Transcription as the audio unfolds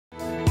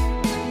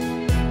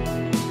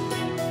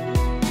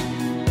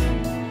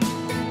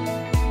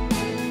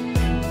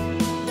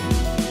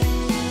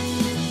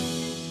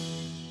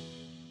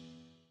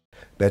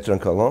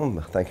Bertrand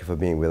COLLOMB, thank you for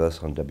being with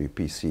us on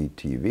WPC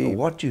TV.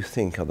 What do you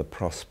think are the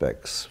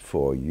prospects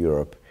for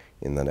Europe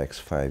in the next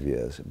 5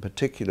 years, in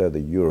particular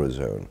the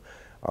Eurozone?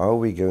 Are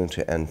we going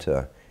to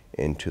enter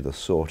into the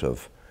sort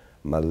of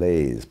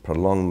malaise,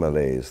 prolonged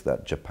malaise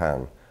that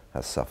Japan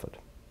has suffered?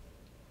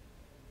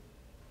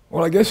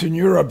 Well, I guess in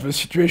Europe the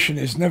situation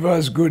is never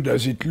as good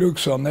as it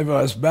looks or never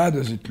as bad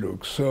as it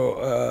looks.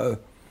 So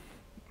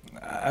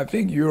I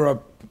think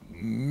Europe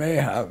may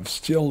have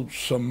still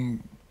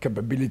some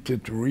capability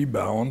to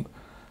rebound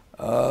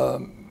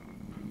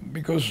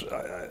because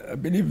I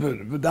believe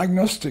the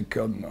diagnostic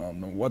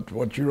on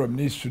what Europe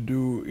needs to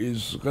do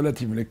is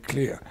relatively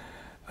clear.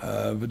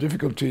 The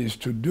difficulty is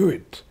to do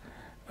it.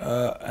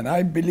 And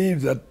I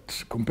believe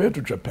that compared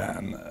to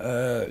Japan,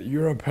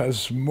 Europe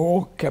has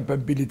more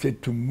capability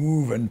to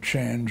move and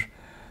change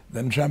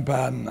than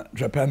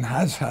Japan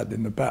has had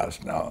in the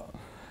past. Now,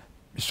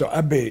 Mr.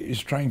 Abe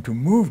is trying to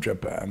move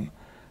Japan,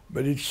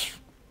 but it's,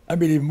 I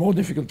believe, more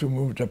difficult to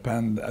move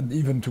Japan and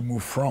even to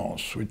move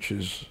France, which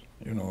is,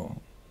 you know,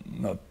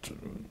 not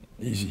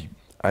easy.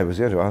 I was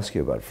going to ask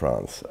you about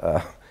France.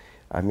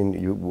 I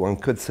mean, one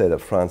could say that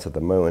France at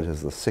the moment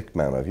is the sick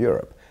man of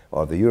Europe,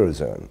 or the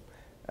Eurozone.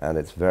 And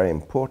it's very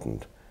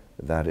important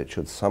that it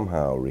should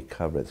somehow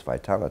recover its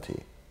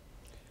vitality.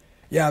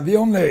 Yeah, the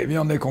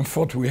only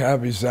comfort we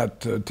have is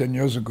that 10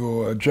 years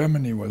ago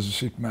Germany was the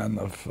sick man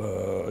of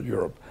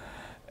Europe.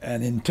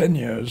 And in 10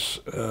 years,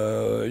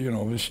 you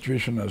know, the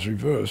situation has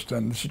reversed.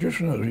 And the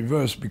situation has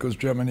reversed because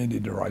Germany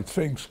did the right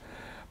things,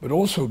 but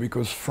also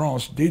because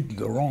France did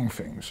the wrong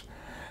things.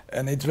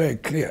 And it's very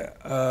clear.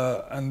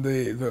 And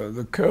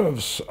the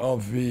curves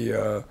of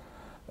the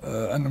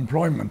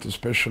unemployment,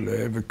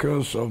 especially the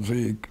curves of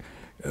the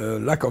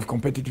lack of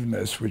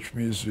competitiveness, which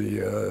means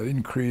the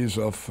increase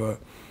of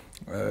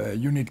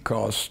unit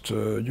cost,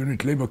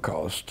 unit labor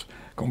cost,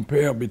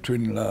 compared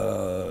between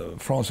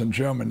France and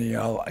Germany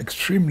are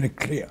extremely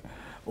clear.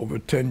 Over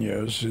 10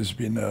 years, there's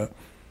been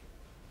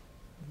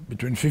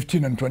between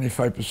 15 and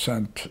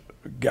 25%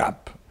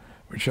 gap,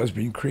 which has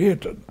been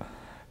created.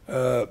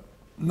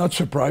 Not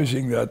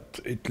surprising that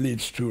it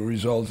leads to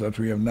results that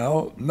we have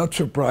now. Not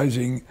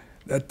surprising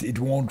that it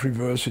won't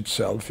reverse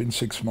itself in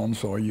 6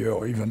 months or a year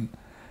or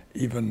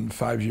even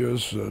 5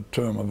 years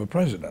term of a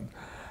president.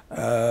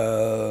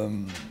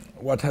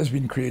 What has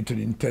been created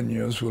in 10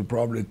 years will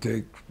probably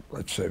take,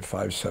 let's say,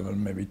 5,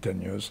 7, maybe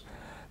 10 years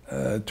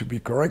to be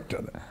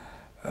corrected.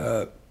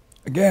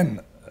 Again,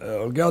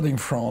 regarding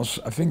France,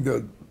 I think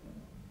the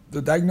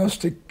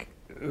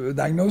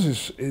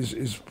diagnosis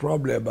is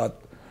probably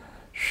about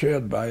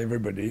shared by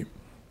everybody.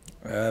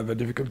 The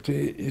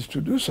difficulty is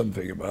to do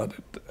something about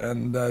it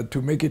and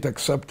to make it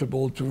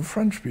acceptable to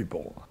French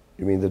people.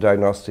 You mean the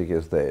diagnostic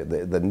is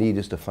the need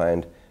is to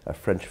find a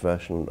French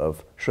version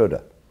of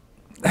Schröder?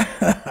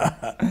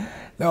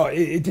 No,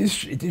 it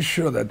is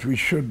sure that we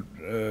should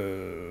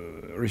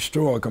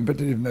restore our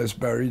competitiveness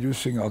by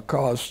reducing our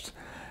costs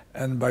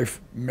and by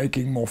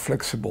making more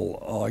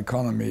flexible our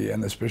economy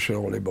and especially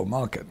our labor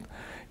market.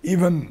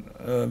 Even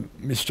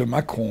Mr.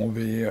 Macron,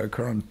 the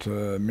current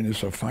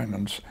Minister of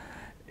Finance,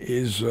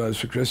 is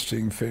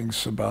suggesting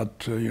things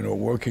about you know,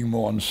 working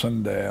more on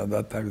Sunday or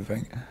that type of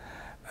thing.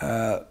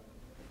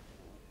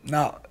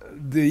 Now,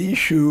 the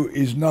issue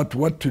is not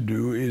what to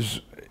do,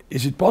 is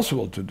it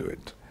possible to do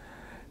it?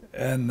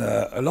 And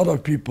a lot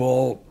of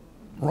people,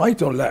 right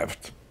or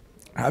left,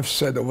 have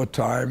said over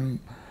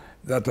time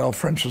that our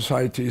French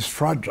society is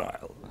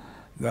fragile,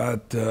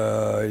 that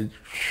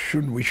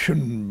we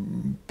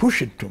shouldn't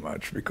push it too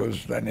much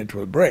because then it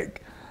will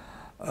break.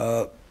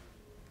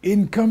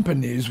 In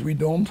companies, we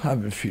don't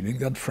have a feeling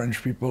that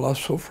French people are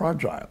so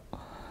fragile.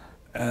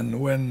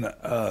 And when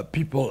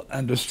people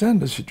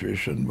understand the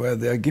situation, where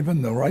they are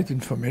given the right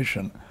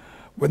information,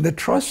 when they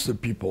trust the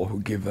people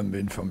who give them the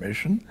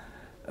information,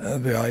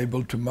 they are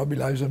able to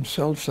mobilize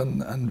themselves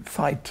and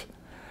fight.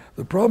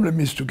 The problem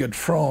is to get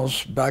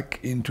France back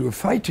into a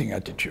fighting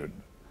attitude.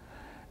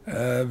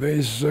 There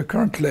is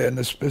currently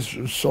a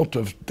special sort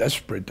of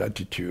desperate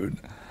attitude,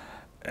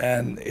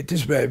 and it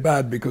is very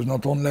bad because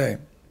not only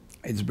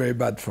it's very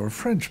bad for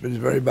French, but it's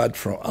very bad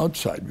for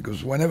outside,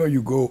 because whenever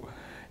you go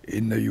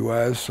in the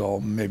US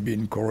or maybe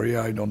in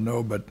Korea, I don't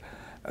know, but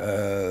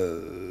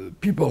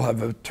people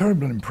have a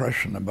terrible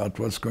impression about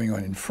what's going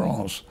on in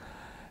France.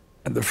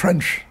 And the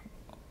French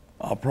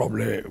are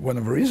probably one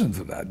of the reasons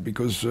for that,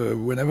 because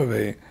whenever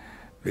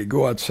they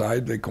go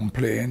outside, they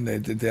complain,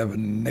 they have a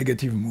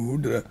negative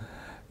mood.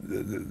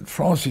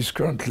 France is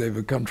currently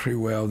the country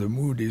where the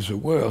mood is the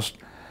worst.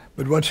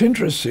 But what's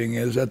interesting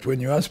is that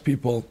when you ask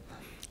people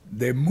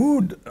their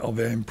mood or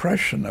their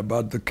impression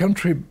about the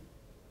country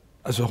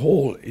as a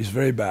whole is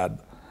very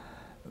bad,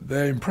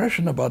 their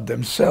impression about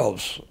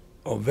themselves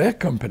or their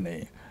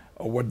company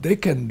or what they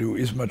can do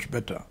is much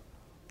better.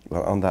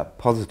 Well, on that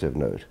positive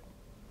note,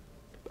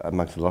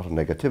 amongst a lot of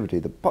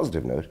negativity, the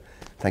positive note,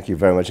 thank you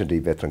very much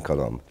indeed, Bertrand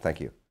COLLOMB. Thank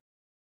you.